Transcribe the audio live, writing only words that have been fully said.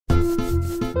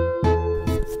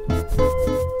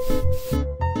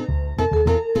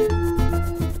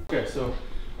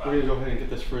we're gonna go ahead and get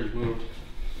this fridge moved.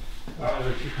 There are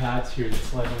 2 pads here that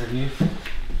slide underneath.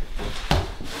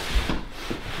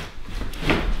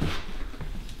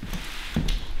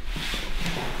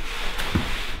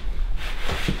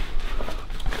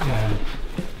 And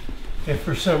if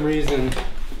for some reason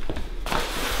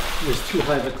there's too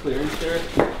high of a clearance there,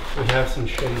 we have some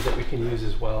shims that we can use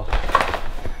as well.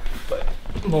 But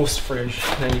most fridge,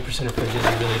 90% of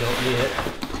fridges, you really don't need it.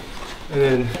 And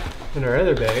then in our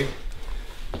other bag,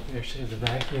 we actually have the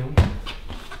vacuum.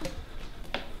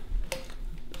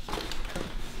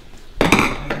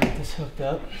 I'll get this hooked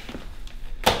up.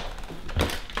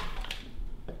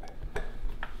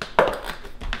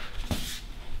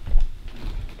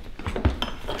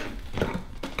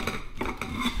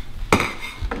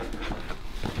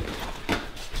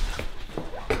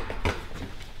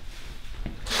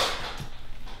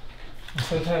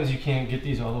 Sometimes you can't get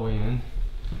these all the way in,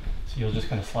 so you'll just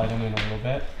kind of slide them in a little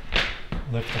bit,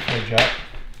 lift the fridge up,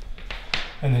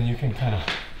 and then you can kind of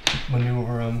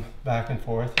maneuver them back and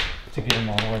forth to get them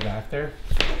all the way back there.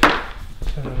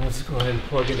 And then let's go ahead and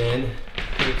plug it in,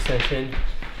 the extension,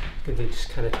 and then just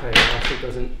kind of tie it off so it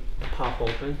doesn't pop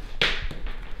open.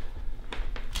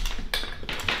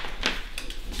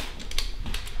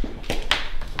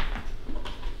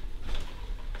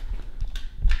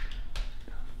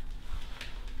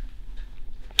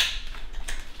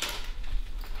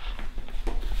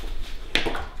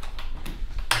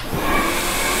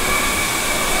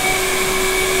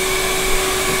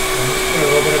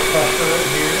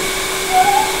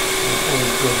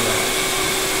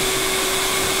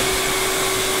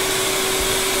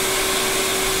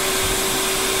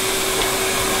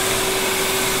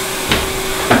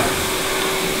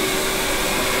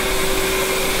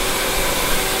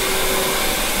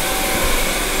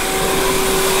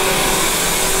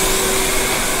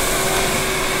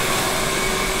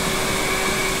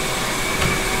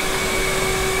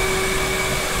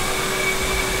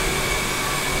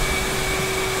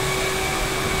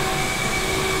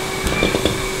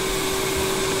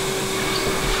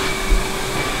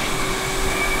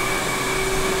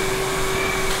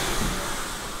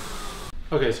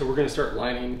 Okay, so we're going to start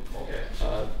lining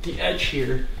the edge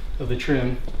here of the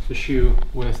trim, the shoe,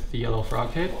 with the yellow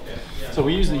frog tape. So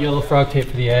we use the yellow frog tape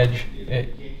for the edge.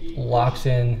 It locks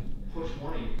in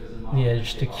the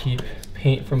edge to keep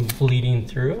paint from bleeding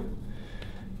through.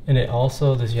 And it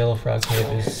also, this yellow frog tape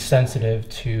is sensitive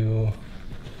to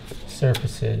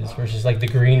surfaces versus like the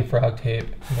green frog tape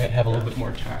might have a little bit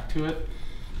more tack to it.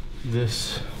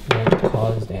 This won't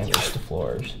cause damage to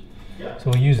floors.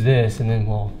 So we'll use this, and then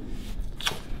we'll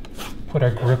put our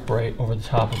Grip Rite over the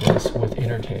top of this with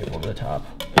intertape over the top.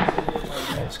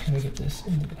 So just kind of get this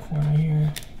into the corner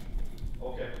here.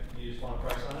 Okay, you just want to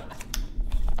press on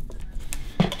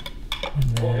it?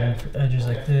 And then for edges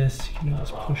like this, you can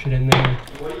just push it in there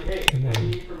and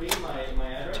then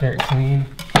tear it clean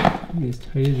as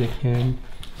tight as I can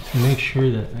to make sure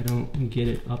that I don't get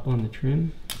it up on the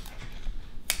trim,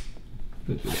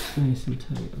 but it's nice and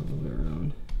tight all the way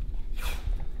around.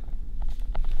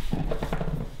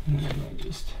 And then I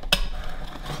just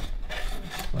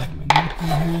slide my knife in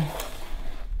here.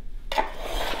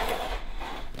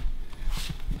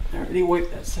 I already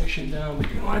wiped that section down, but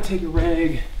you're gonna want to take a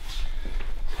rag,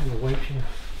 kind of wipe your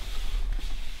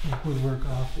woodwork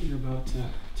off that you're about to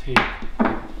tape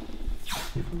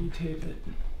before you tape it.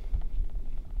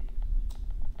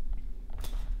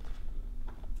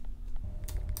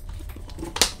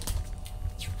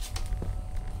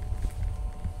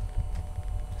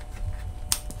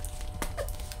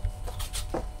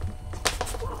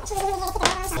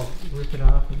 I'll rip it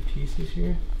off in pieces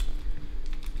here.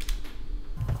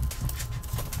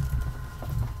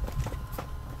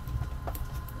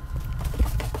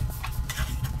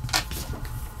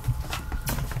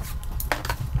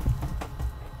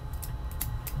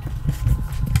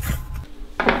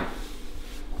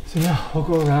 So yeah, we'll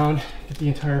go around, get the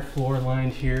entire floor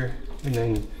lined here, and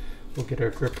then we'll get our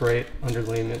Grip Rite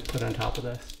Underlayment put on top of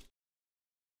this.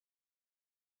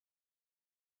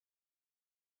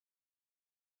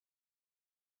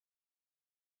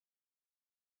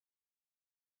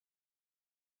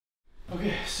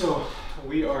 Okay, so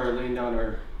we are laying down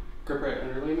our Grip Rite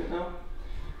Underlayment now.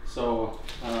 So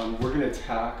we're going to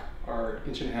tack our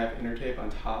 1.5" intertape on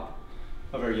top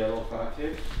of our yellow frog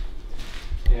tape.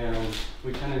 And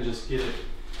we kind of just get it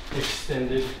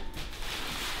extended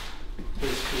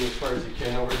basically as far as you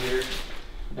can over here.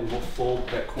 And we'll fold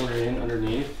that corner in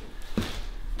underneath.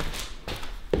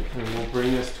 And we'll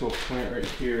bring this to a point right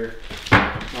here.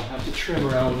 I'll have to trim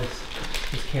around this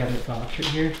cabinet box right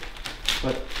here.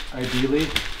 But ideally,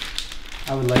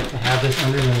 I would like to have this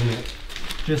underlayment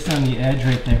just on the edge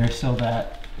right there, so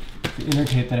that the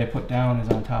intertape that I put down is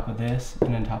on top of this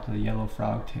and on top of the yellow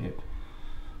frog tape.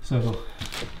 So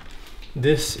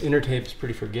this intertape is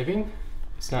pretty forgiving.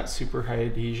 It's not super high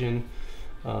adhesion,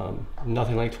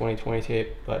 nothing like 2020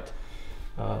 tape, but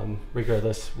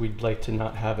regardless, we'd like to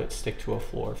not have it stick to a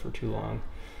floor for too long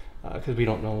because we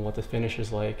don't know what the finish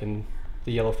is like, and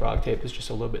the yellow frog tape is just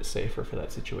a little bit safer for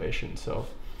that situation. So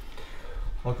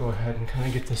I'll go ahead and kind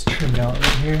of get this trimmed out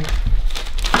right here.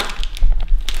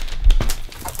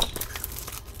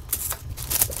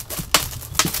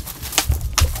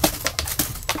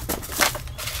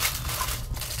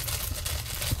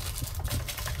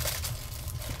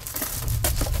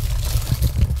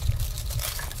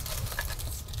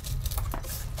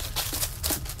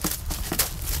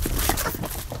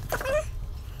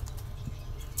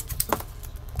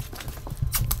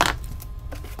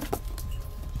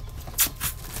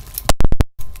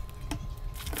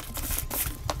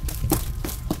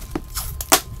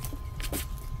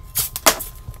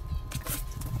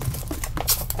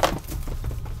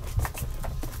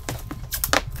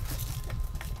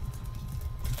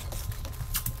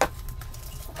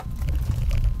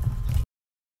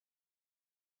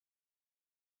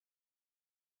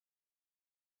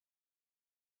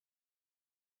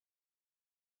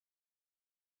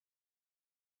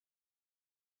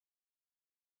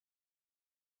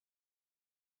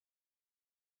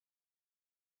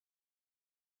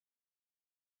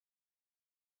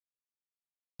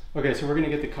 Okay, so we're gonna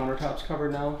get the countertops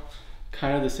covered now.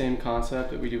 Kind of the same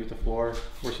concept that we do with the floor.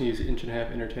 We're just gonna use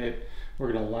 1.5" intertape.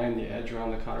 We're gonna line the edge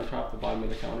around the countertop, the bottom of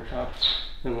the countertop.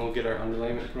 Then we'll get our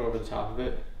underlayment put over the top of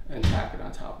it and tack it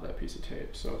on top of that piece of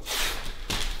tape. So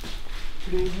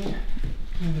pretty easy.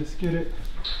 You just get it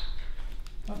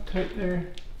up tight there.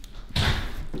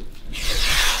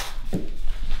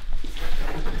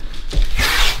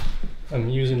 I'm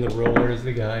using the roller as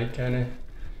the guide, kind of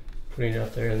putting it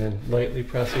up there and then lightly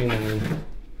pressing and then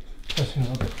pressing a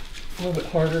little bit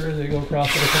harder as I go across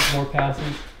it a couple more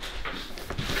passes.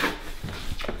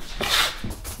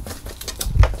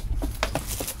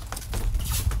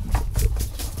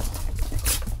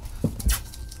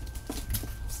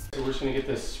 So we're just going to get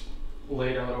this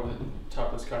laid out over the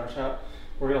top of this countertop.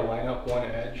 We're going to line up one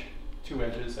edge, two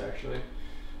edges actually,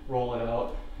 roll it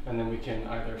out, and then we can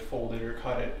either fold it or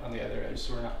cut it on the other edge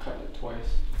so we're not cutting it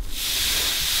twice.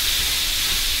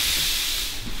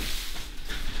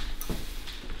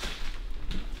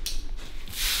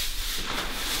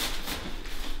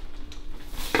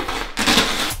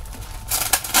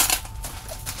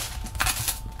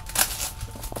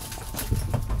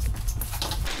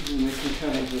 And we can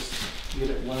kind of just get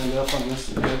it lined up on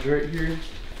this edge right here.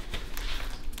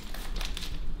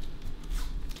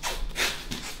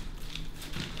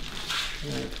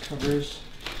 And it covers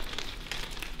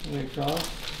right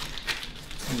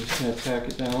off. I'm just going to tack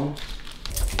it down.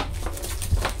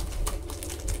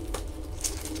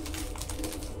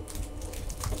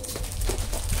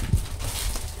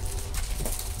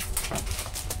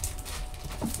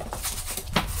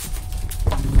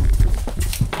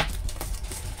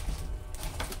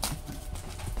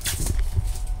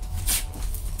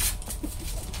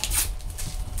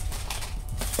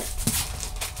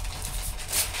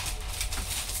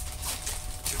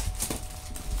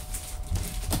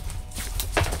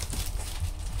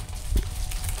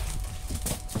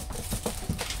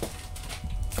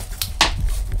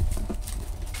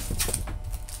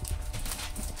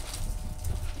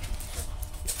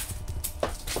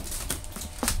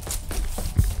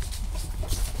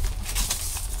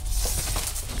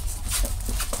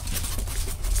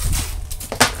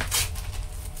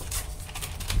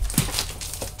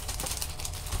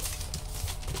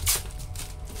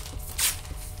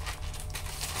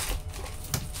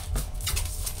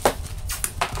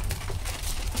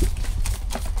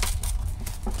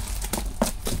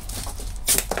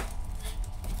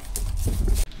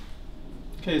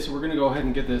 Okay, so we're going to go ahead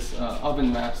and get this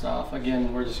oven masked off.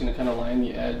 Again, we're just going to kind of line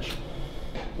the edge.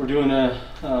 We're doing a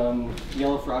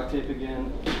yellow frog tape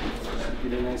again,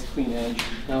 get a nice clean edge.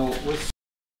 Now,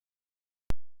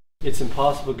 it's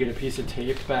impossible to get a piece of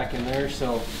tape back in there,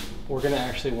 so we're going to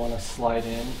actually want to slide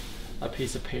in a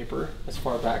piece of paper as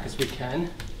far back as we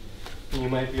can. And you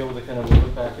might be able to kind of move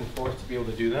it back and forth to be able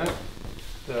to do that,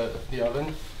 the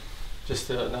oven, just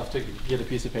enough to get a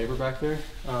piece of paper back there.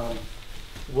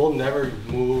 We'll never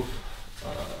move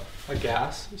a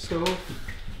gas stove.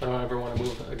 I don't ever want to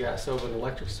move a gas stove, an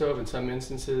electric stove. In some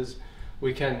instances,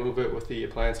 we can move it with the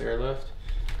appliance airlift.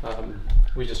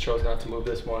 We just chose not to move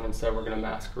this one. Instead, we're going to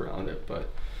mask around it.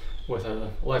 But With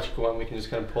an electrical one, we can just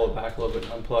kind of pull it back a little bit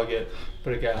and unplug it.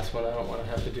 But a gas one, I don't want to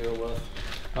have to deal with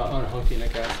unhooking a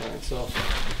gas line. So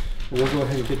we'll go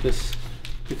ahead and get this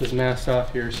masked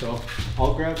off here. So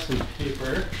I'll grab some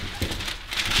paper.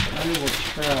 I will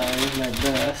try my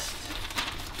best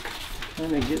to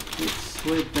kind of get this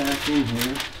slid back in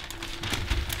here.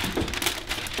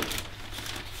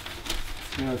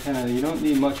 You know, kind of, you don't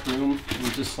need much room.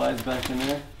 It just slides back in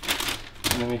there.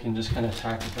 And then we can just kind of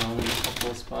tack it down in a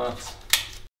couple of spots.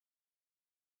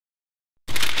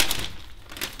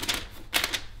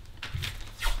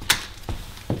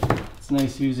 It's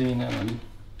nice using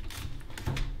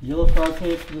yellow frog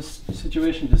tape for this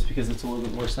situation just because it's a little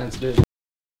bit more sensitive.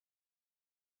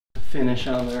 The finish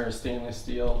on there is stainless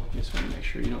steel. You just want to make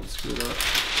sure you don't screw it up.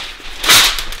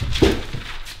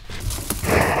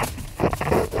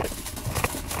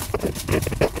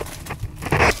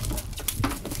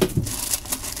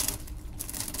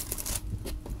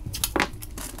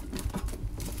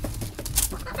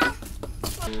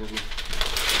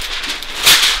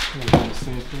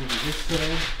 Same thing with this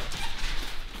side.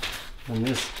 And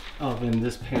this oven,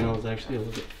 this panel is actually a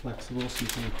little bit flexible, so you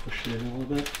can push it in a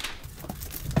little bit.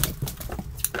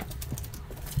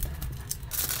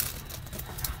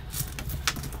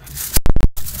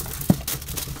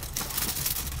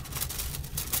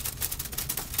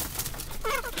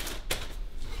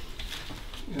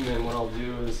 And then what I'll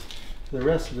do is, for the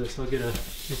rest of this, I'll get a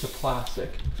piece of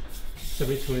plastic,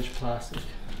 72-inch plastic,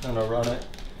 and I'll run it,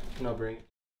 and I'll bring it.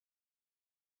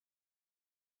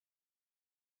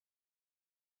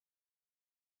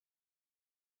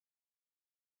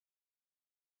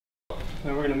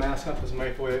 Then we're going to mask up this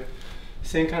microwave.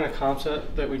 Same kind of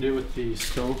concept that we did with the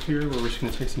stove here, where we're just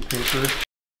going to take some paper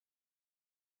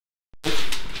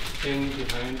in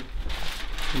behind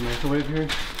the microwave here.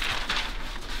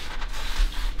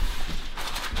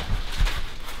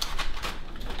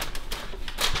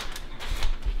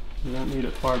 You don't need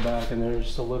it far back in there,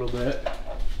 just a little bit.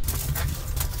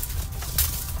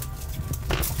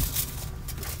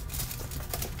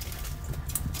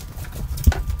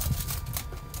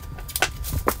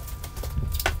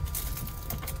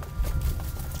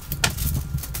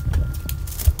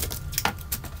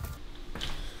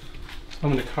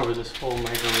 I'm going to cover this whole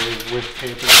microwave with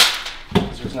paper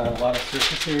because there's not a lot of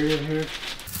surface area here.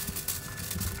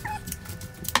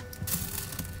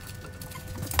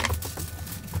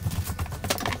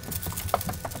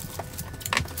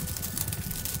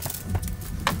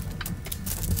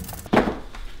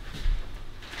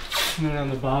 And then on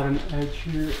the bottom edge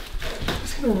here, I'm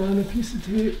just going to run a piece of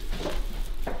tape.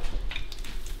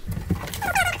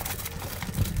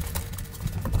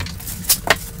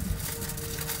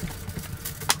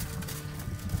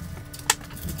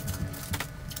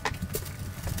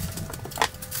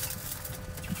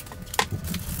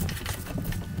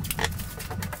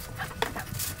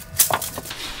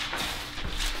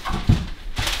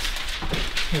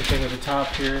 Same thing at the top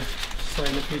here,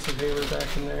 slide a piece of paper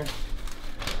back in there.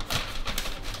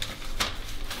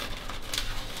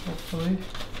 Hopefully.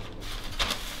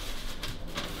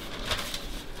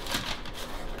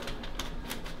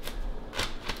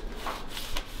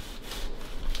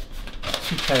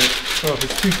 Too tight. So if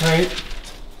it's too tight,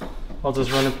 I'll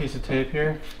just run a piece of tape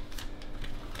here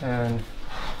and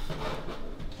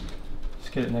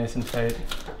just get it nice and tight.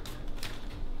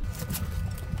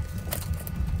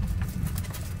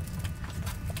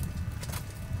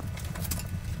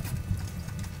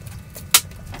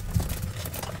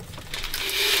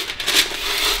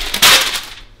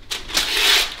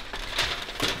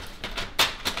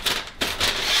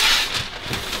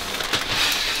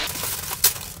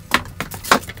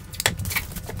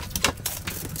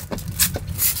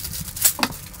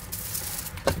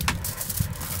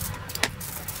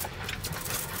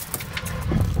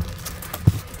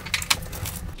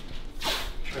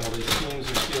 All these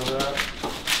seams are sealed up.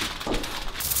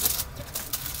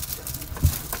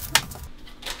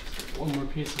 One more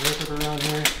piece of liquid around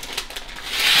here.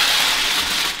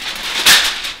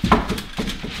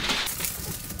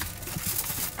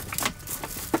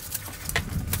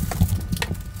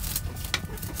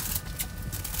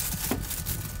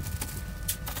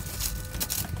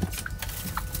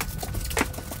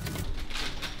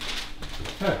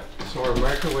 Okay, so our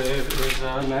microwave is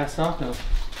masked off now.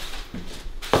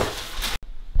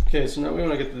 Okay, so now we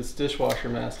want to get this dishwasher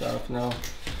masked off. Now,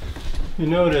 you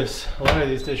notice a lot of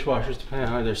these dishwashers, depending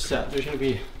on how they're set, there's going to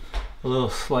be a little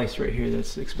slice right here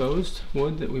that's exposed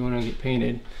wood that we want to get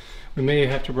painted. We may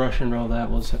have to brush and roll that.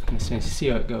 We'll just have to see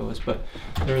how it goes. But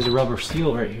there's a rubber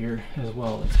seal right here as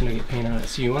well that's going to get paint on it.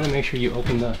 So you want to make sure you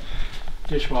open the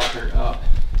dishwasher up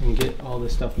and get all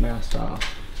this stuff masked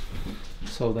off.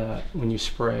 so that when you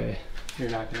spray, you're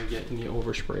not going to get any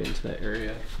overspray into that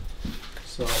area.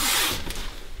 So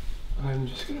I'm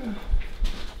just gonna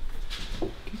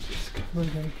get this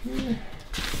covered right here.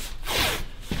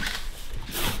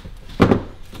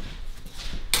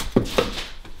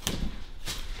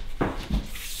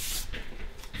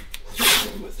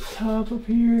 With the top up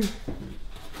here, get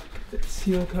that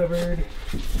seal covered.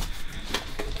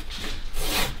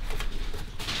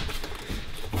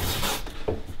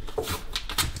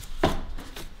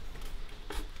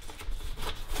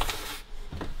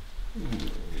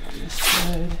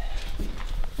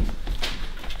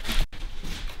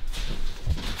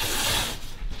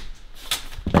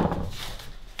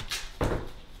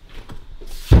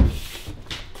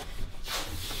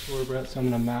 So I'm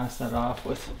going to mask that off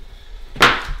with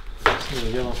some of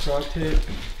the yellow frog tape.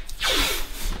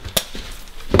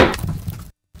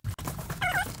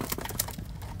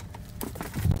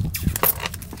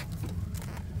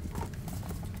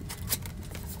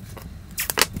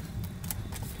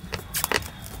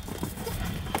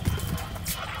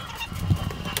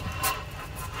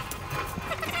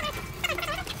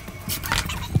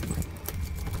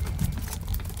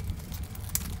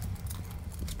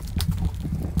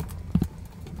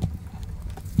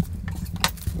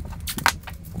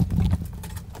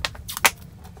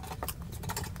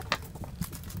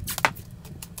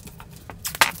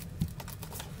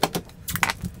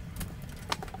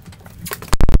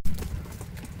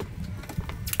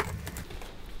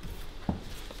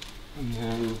 And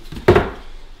then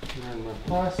turn my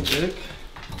plastic,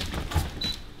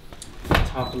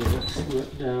 top of it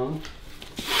slip down.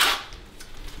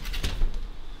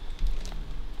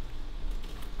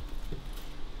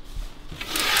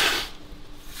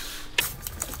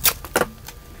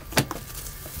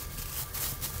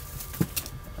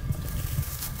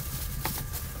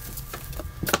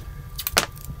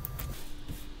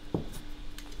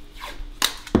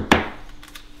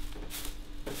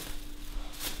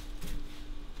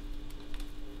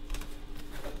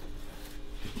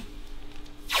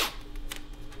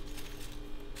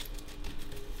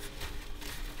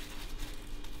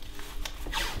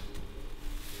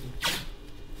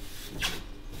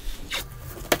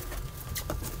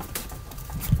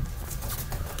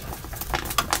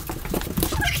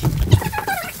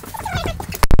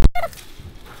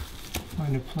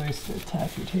 Find a place to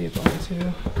tack your tape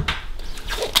onto.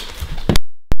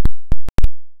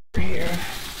 Here.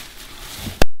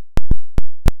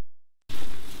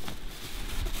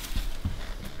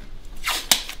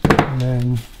 And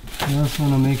then you also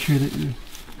want to make sure that your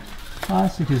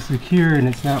plastic is secure and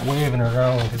it's not waving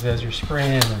around, because as you're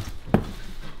spraying,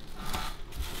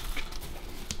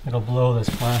 it'll blow this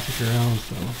plastic around.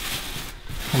 So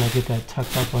kind of get that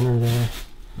tucked up under there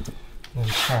and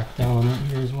tack down right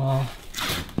here as well.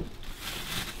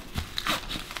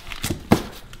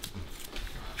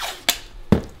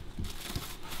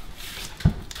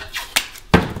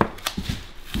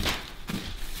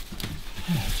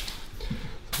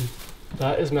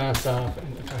 That is masked off,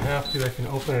 and if I have to, I can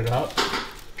open it up.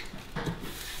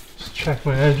 Just check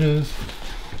my edges.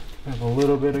 I have a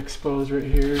little bit exposed right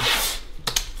here.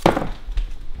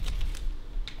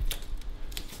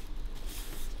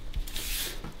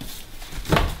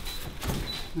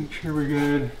 Make sure we're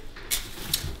good.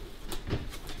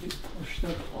 Push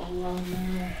that all along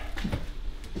there.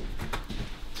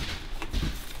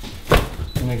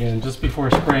 And again, just before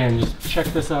spraying, just check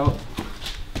this out.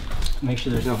 Make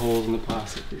sure there's no holes in the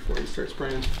plastic before you start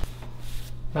spraying.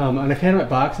 On a cabinet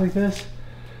box like this,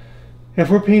 if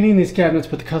we're painting these cabinets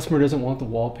but the customer doesn't want the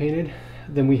wall painted,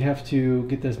 then we have to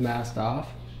get this masked off.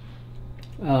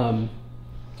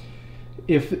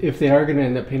 If they are going to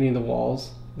end up painting the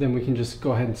walls, then we can just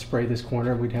go ahead and spray this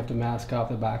corner. We'd have to mask off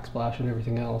the backsplash and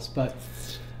everything else. But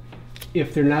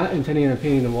if they're not intending on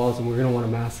painting the walls, then we're going to want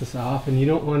to mask this off. And you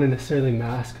don't want to necessarily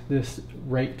mask this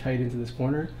right tight into this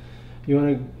corner. You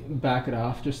want to back it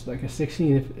off just like a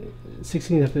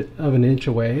 16th of an inch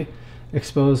away,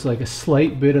 expose like a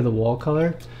slight bit of the wall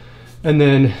color, and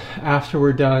then after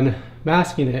we're done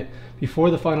masking it, before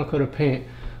the final coat of paint,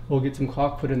 we'll get some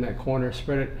caulk put in that corner,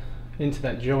 spread it into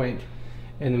that joint,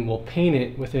 and then we'll paint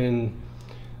it within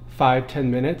 5-10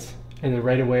 minutes, and then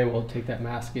right away we'll take that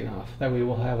masking off. That way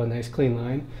we'll have a nice clean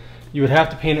line. You would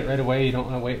have to paint it right away. You don't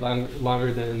want to wait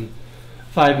longer than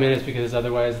 5 minutes, because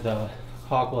otherwise the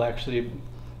caulk will actually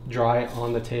dry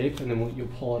on the tape, and then you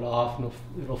pull it off and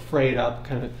it'll fray it up,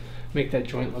 kind of make that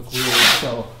joint look weird.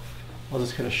 So I'll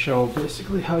just kind of show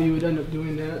basically how you would end up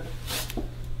doing that.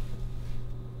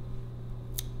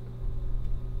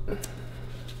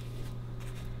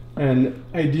 And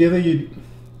ideally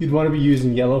you'd want to be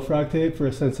using yellow frog tape for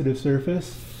a sensitive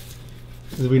surface,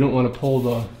 because we don't want to pull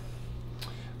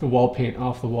the wall paint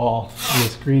off the wall. And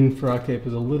this green frog tape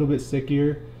is a little bit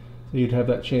stickier, so you'd have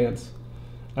that chance.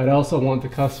 I'd also want the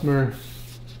customer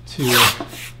to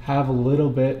have a little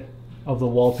bit of the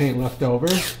wall paint left over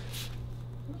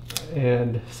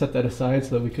and set that aside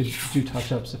so that we could do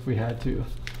touch-ups if we had to.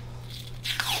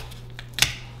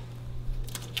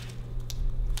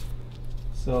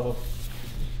 So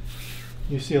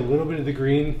you see a little bit of the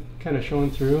green kind of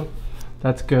showing through.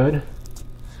 That's good.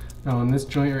 Now on this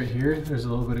joint right here, there's a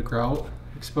little bit of grout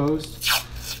exposed.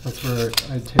 That's where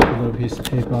I'd take a little piece of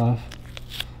tape off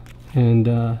and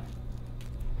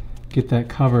get that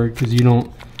covered, because you're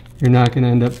not going to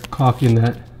end up caulking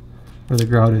that where the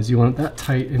grout is. You want that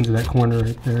tight into that corner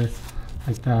right there,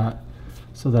 like that.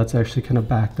 So that's actually kind of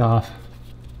backed off.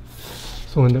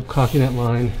 So end up caulking that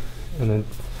line and then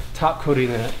top coating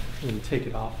that and take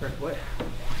it off right away.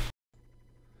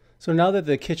 So now that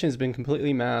the kitchen's been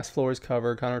completely masked, floors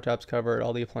covered, countertops covered,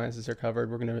 all the appliances are covered,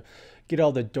 we're going to get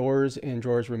all the doors and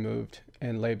drawers removed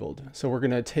and labeled. So we're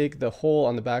going to take the hole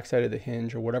on the back side of the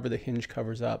hinge, or whatever the hinge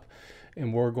covers up,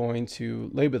 and we're going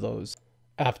to label those.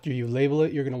 After you label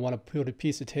it, you're going to want to put a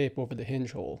piece of tape over the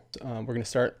hinge hole. We're going to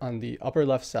start on the upper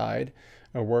left side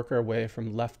and work our way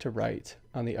from left to right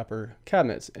on the upper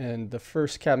cabinets. And the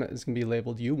first cabinet is going to be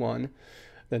labeled U1.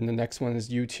 Then the next one is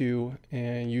U2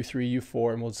 and U3,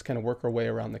 U4, and we'll just kind of work our way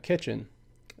around the kitchen.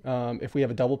 If we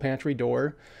have a double pantry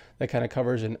door that kind of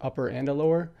covers an upper and a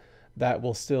lower, that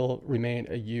will still remain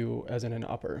a U as in an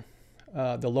upper.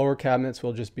 The lower cabinets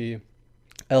will just be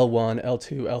L1,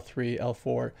 L2, L3,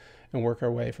 L4, and work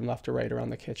our way from left to right around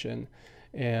the kitchen.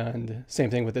 And same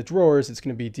thing with the drawers, it's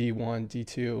going to be D1,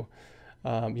 D2.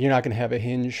 You're not going to have a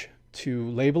hinge to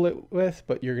label it with,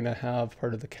 but you're going to have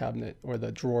part of the cabinet or the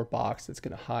drawer box that's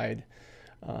going to hide.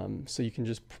 So you can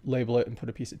just label it and put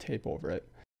a piece of tape over it.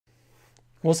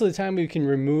 Most of the time we can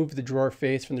remove the drawer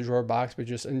face from the drawer box by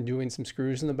just undoing some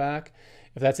screws in the back.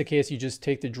 If that's the case, you just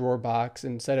take the drawer box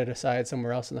and set it aside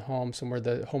somewhere else in the home, somewhere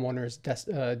the homeowner is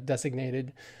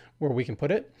designated where we can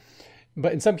put it.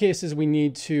 But in some cases we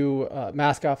need to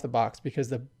mask off the box, because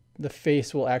the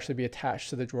face will actually be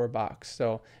attached to the drawer box.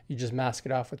 So you just mask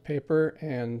it off with paper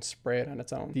and spray it on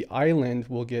its own. The island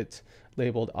will get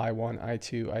labeled I1,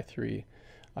 I2, I3,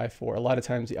 I4. A lot of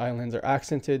times the islands are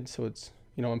accented, so it's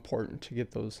important to get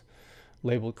those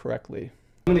labeled correctly.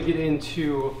 I'm going to get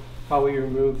into how we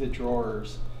remove the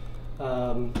drawers.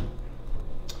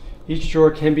 Each drawer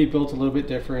can be built a little bit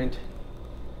different.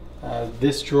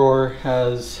 This drawer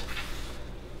has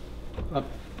a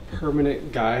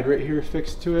permanent guide right here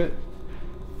fixed to it,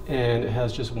 and it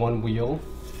has just one wheel.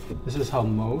 This is how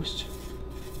most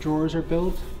drawers are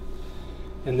built.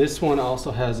 And this one also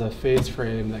has a face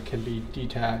frame that can be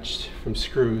detached from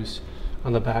screws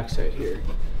on the back side here.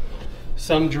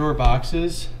 Some drawer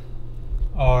boxes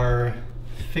are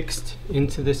fixed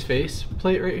into this face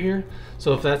plate right here.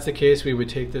 So if that's the case, we would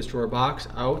take this drawer box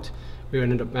out, we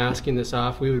would end up masking this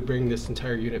off, we would bring this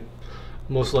entire unit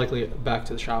most likely back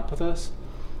to the shop with us,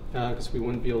 because we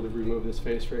wouldn't be able to remove this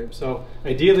face frame. So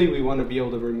ideally we want to be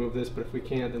able to remove this, but if we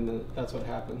can't, then that's what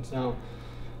happens. Now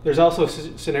there's also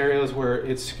scenarios where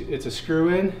it's a screw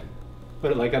in,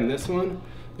 but like on this one,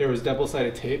 there was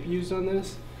double-sided tape used on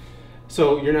this.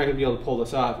 So you're not going to be able to pull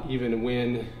this off even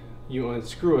when you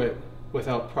unscrew it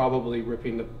without probably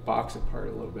ripping the box apart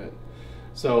a little bit.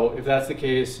 So if that's the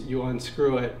case, you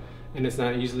unscrew it and it's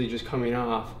not easily just coming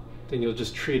off, then you'll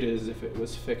just treat it as if it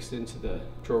was fixed into the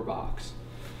drawer box.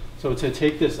 So to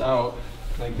take this out,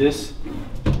 like this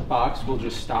box will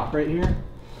just stop right here.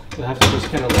 You'll have to just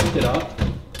kind of lift it up.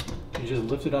 You just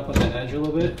lift it up on the edge a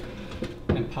little bit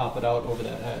and pop it out over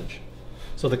that edge.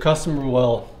 So the customer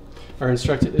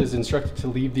is instructed to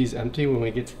leave these empty when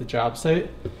we get to the job site.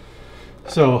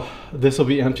 So this will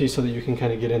be empty so that you can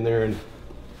kind of get in there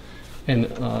and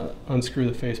unscrew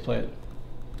the faceplate.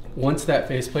 Once that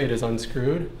faceplate is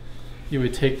unscrewed, you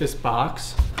would take this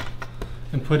box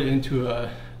and put it into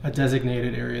a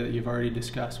designated area that you've already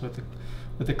discussed with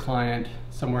the client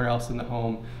somewhere else in the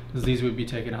home, because these would be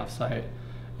taken off site,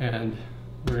 and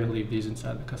we're going to leave these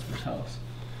inside the customer's house.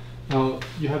 Now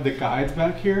you have the guides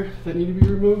back here that need to be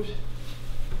removed.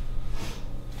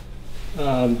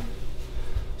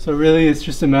 So really it's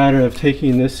just a matter of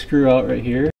taking this screw out right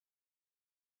here.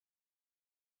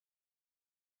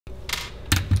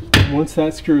 Once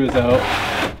that screw is out,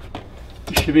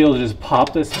 you should be able to just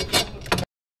pop this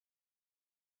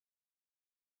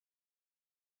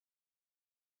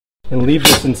and leave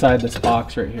this inside this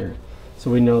box right here.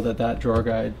 So we know that that drawer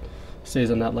guide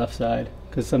stays on that left side,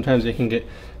 because sometimes they can get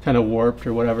kind of warped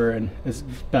or whatever, and it's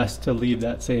best to leave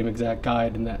that same exact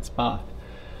guide in that spot.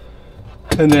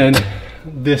 And then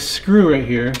this screw right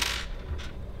here,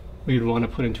 we'd want to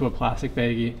put into a plastic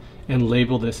baggie and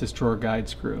label this as drawer guide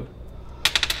screw.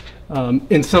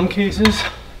 In some cases,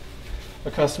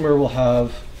 a customer will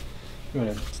have, I'm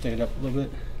going to stand up a little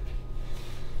bit.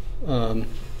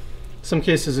 Some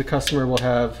cases a customer will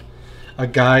have a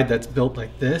guide that's built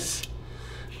like this.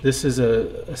 This is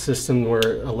a system where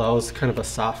it allows kind of a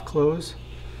soft close.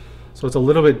 So it's a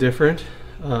little bit different.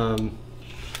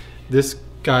 This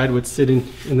guide would sit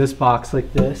in this box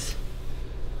like this,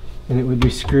 and it would be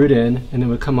screwed in, and it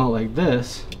would come out like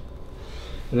this.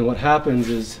 And then what happens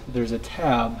is there's a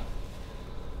tab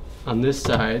on this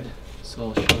side. So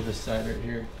I'll show this side right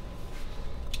here.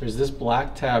 There's this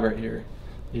black tab right here.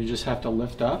 You just have to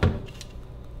lift up.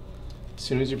 As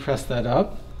soon as you press that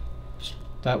up,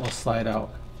 that will slide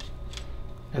out.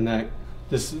 And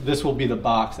this will be the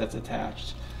box that's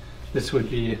attached. This would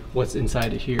be what's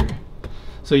inside of here.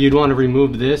 So you'd want to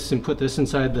remove this and put this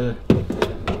inside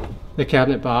the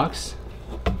cabinet box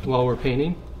while we're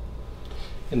painting.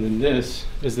 And then this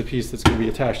is the piece that's going to be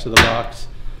attached to the box,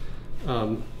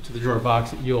 to the drawer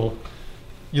box that you'll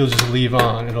just leave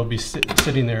on. It'll be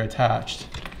sitting there attached,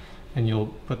 and you'll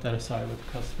put that aside with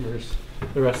the customers,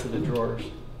 the rest of the drawers.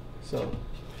 So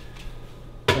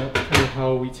that's kind of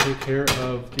how we take care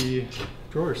of the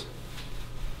drawers.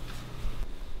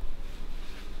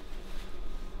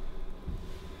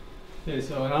 Okay,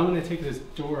 so I'm going to take this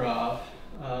door off.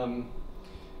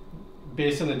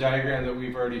 Based on the diagram that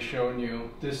we've already shown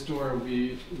you, this door will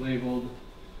be labeled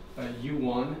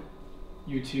U1,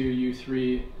 U2,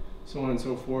 U3, so on and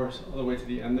so forth, all the way to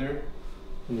the end there.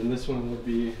 And then this one would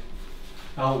be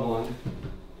L1,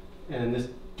 and this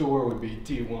door would be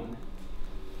D1.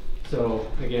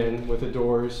 So again, with the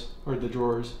doors, or the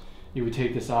drawers, you would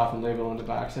take this off and label on the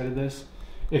back side of this.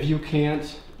 If you can't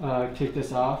take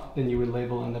this off, then you would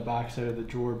label on the back side of the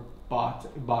drawer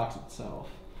box itself.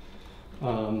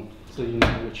 So you know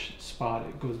which spot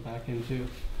it goes back into.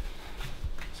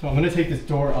 So I'm going to take this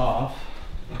door off.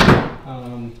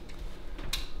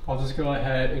 I'll just go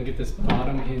ahead and get this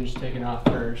bottom hinge taken off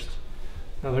first.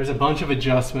 Now there's a bunch of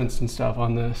adjustments and stuff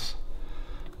on this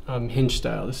hinge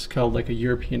style. This is called like a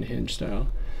European hinge style.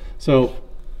 So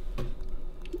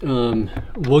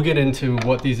we'll get into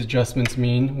what these adjustments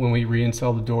mean when we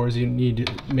reinstall the doors. You need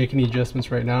to make any adjustments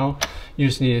right now. You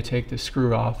just need to take the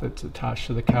screw off that's attached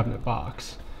to the cabinet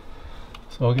box.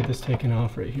 So I'll get this taken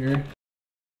off right here.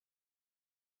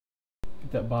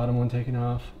 Get that bottom one taken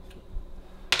off.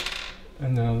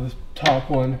 And now this top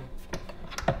one.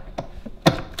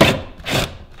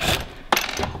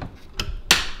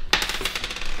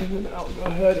 And then I'll go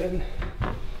ahead and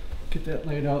get that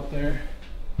laid out there.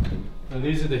 Now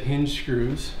these are the hinge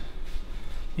screws.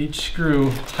 Each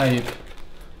screw type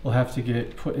will have to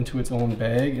get put into its own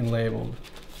bag and labeled.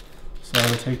 So I'm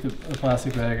going to take the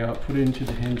plastic bag out, put it into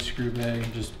the hinge screw bag,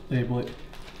 and just label it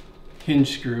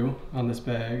hinge screw on this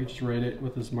bag. Just write it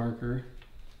with this marker.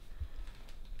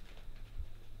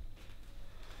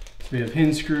 So we have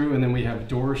hinge screw, and then we have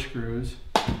door screws.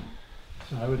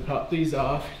 So I would pop these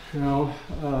off. Now,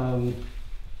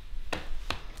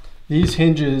 these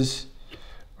hinges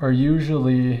are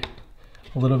usually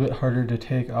a little bit harder to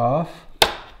take off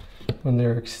when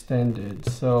they're extended.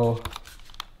 So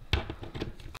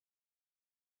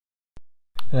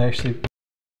it actually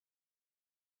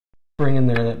spring in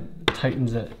there that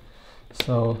tightens it.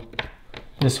 So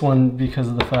this one, because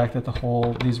of the fact that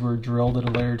these were drilled at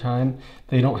a later time,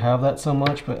 they don't have that so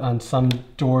much, but on some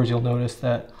doors you'll notice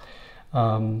that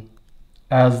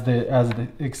as the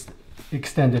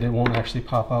extended, it won't actually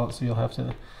pop out, so you'll have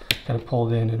to kind of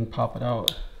pull it in and pop it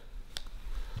out.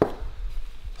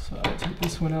 So I'll take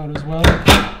this one out as well.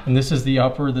 And this is the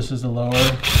upper, this is the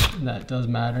lower, and that does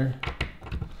matter.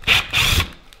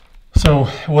 So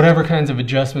whatever kinds of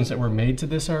adjustments that were made to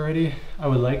this already, I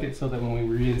would like it so that when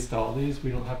we reinstall these,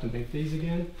 we don't have to make these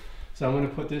again. So I'm going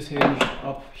to put this hinge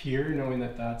up here, knowing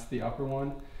that that's the upper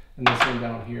one, and this one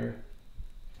down here.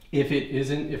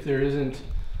 If there isn't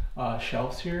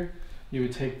shelves here, you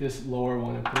would take this lower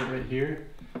one and put it right here,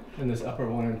 and this upper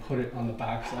one and put it on the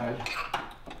back side.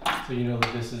 So you know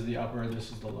that this is the upper,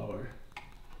 this is the lower.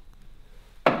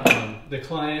 The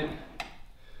client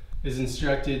is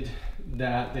instructed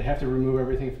that they have to remove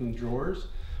everything from the drawers,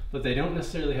 but they don't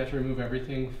necessarily have to remove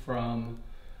everything from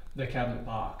the cabinet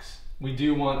box. We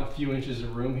do want a few inches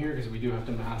of room here because we do have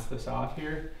to mask this off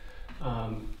here.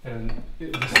 And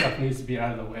the stuff needs to be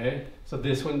out of the way. So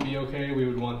this wouldn't be okay. We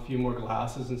would want a few more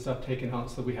glasses and stuff taken out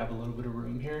so we have a little bit of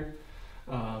room here.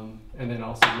 and then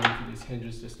also room for these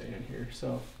hinges to stay in here.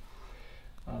 So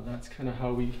that's kind of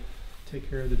how we take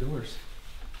care of the doors.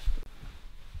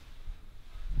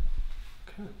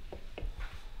 Okay.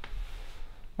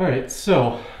 All right,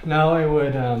 so now I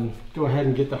would go ahead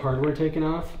and get the hardware taken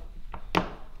off.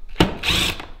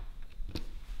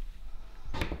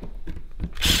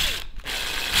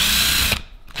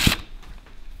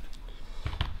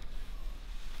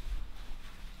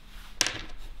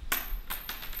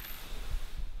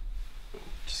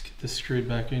 Just get this screwed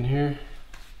back in here.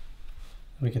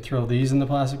 We can throw these in the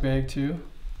plastic bag too.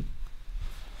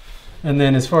 And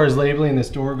then as far as labeling this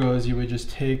door goes, you would just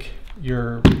take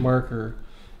your marker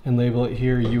and label it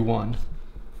here U1.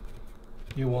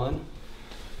 U1. And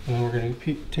then we're going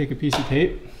to take a piece of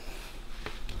tape,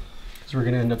 because we're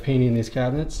going to end up painting these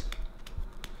cabinets.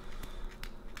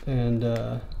 And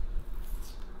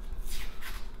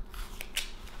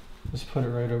just put it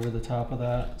right over the top of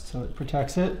that so it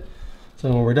protects it. So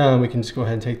when we're done, we can just go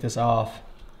ahead and take this off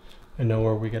and know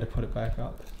where we got to put it back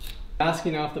up.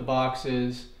 Masking off the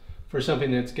boxes for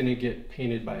something that's going to get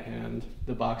painted by hand.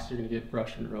 The boxes are going to get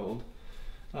brushed and rolled.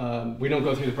 We don't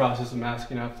go through the process of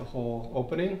masking off the whole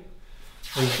opening.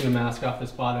 We're just going to mask off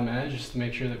this bottom edge just to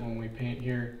make sure that when we paint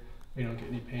here, we don't get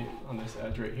any paint on this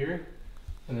edge right here.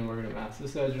 And then we're going to mask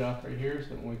this edge off right here,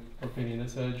 so when we're painting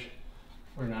this edge,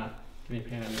 we're not getting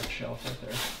paint on that shelf right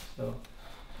there. So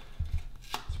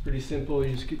it's pretty simple.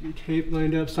 You just get your tape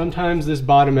lined up. Sometimes this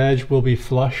bottom edge will be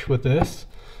flush with this,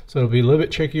 so it'll be a little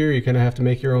bit trickier. You kind of have to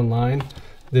make your own line.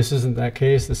 This isn't that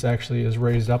case. This actually is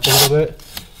raised up a little bit,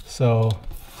 so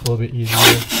it's a little bit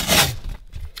easier.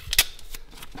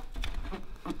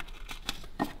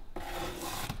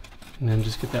 And then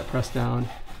just get that pressed down.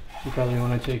 You probably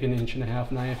want to take an 1.5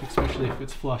 inch knife, especially if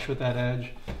it's flush with that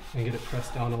edge, and get it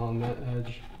pressed down along that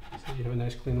edge so you have a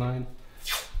nice clean line.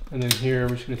 And then here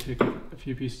we're just going to take a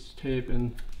few pieces of tape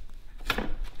and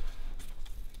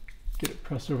get it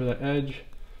pressed over that edge.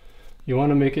 You want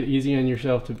to make it easy on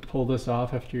yourself to pull this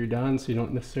off after you're done, so you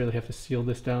don't necessarily have to seal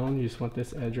this down. You just want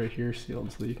this edge right here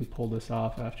sealed so that you can pull this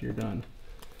off after you're done.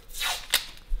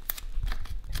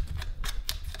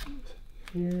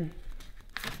 Here.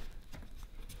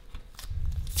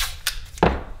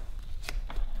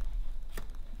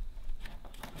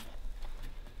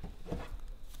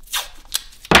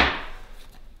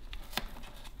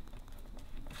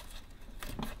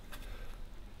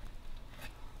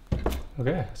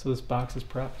 Okay, so this box is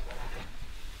prepped.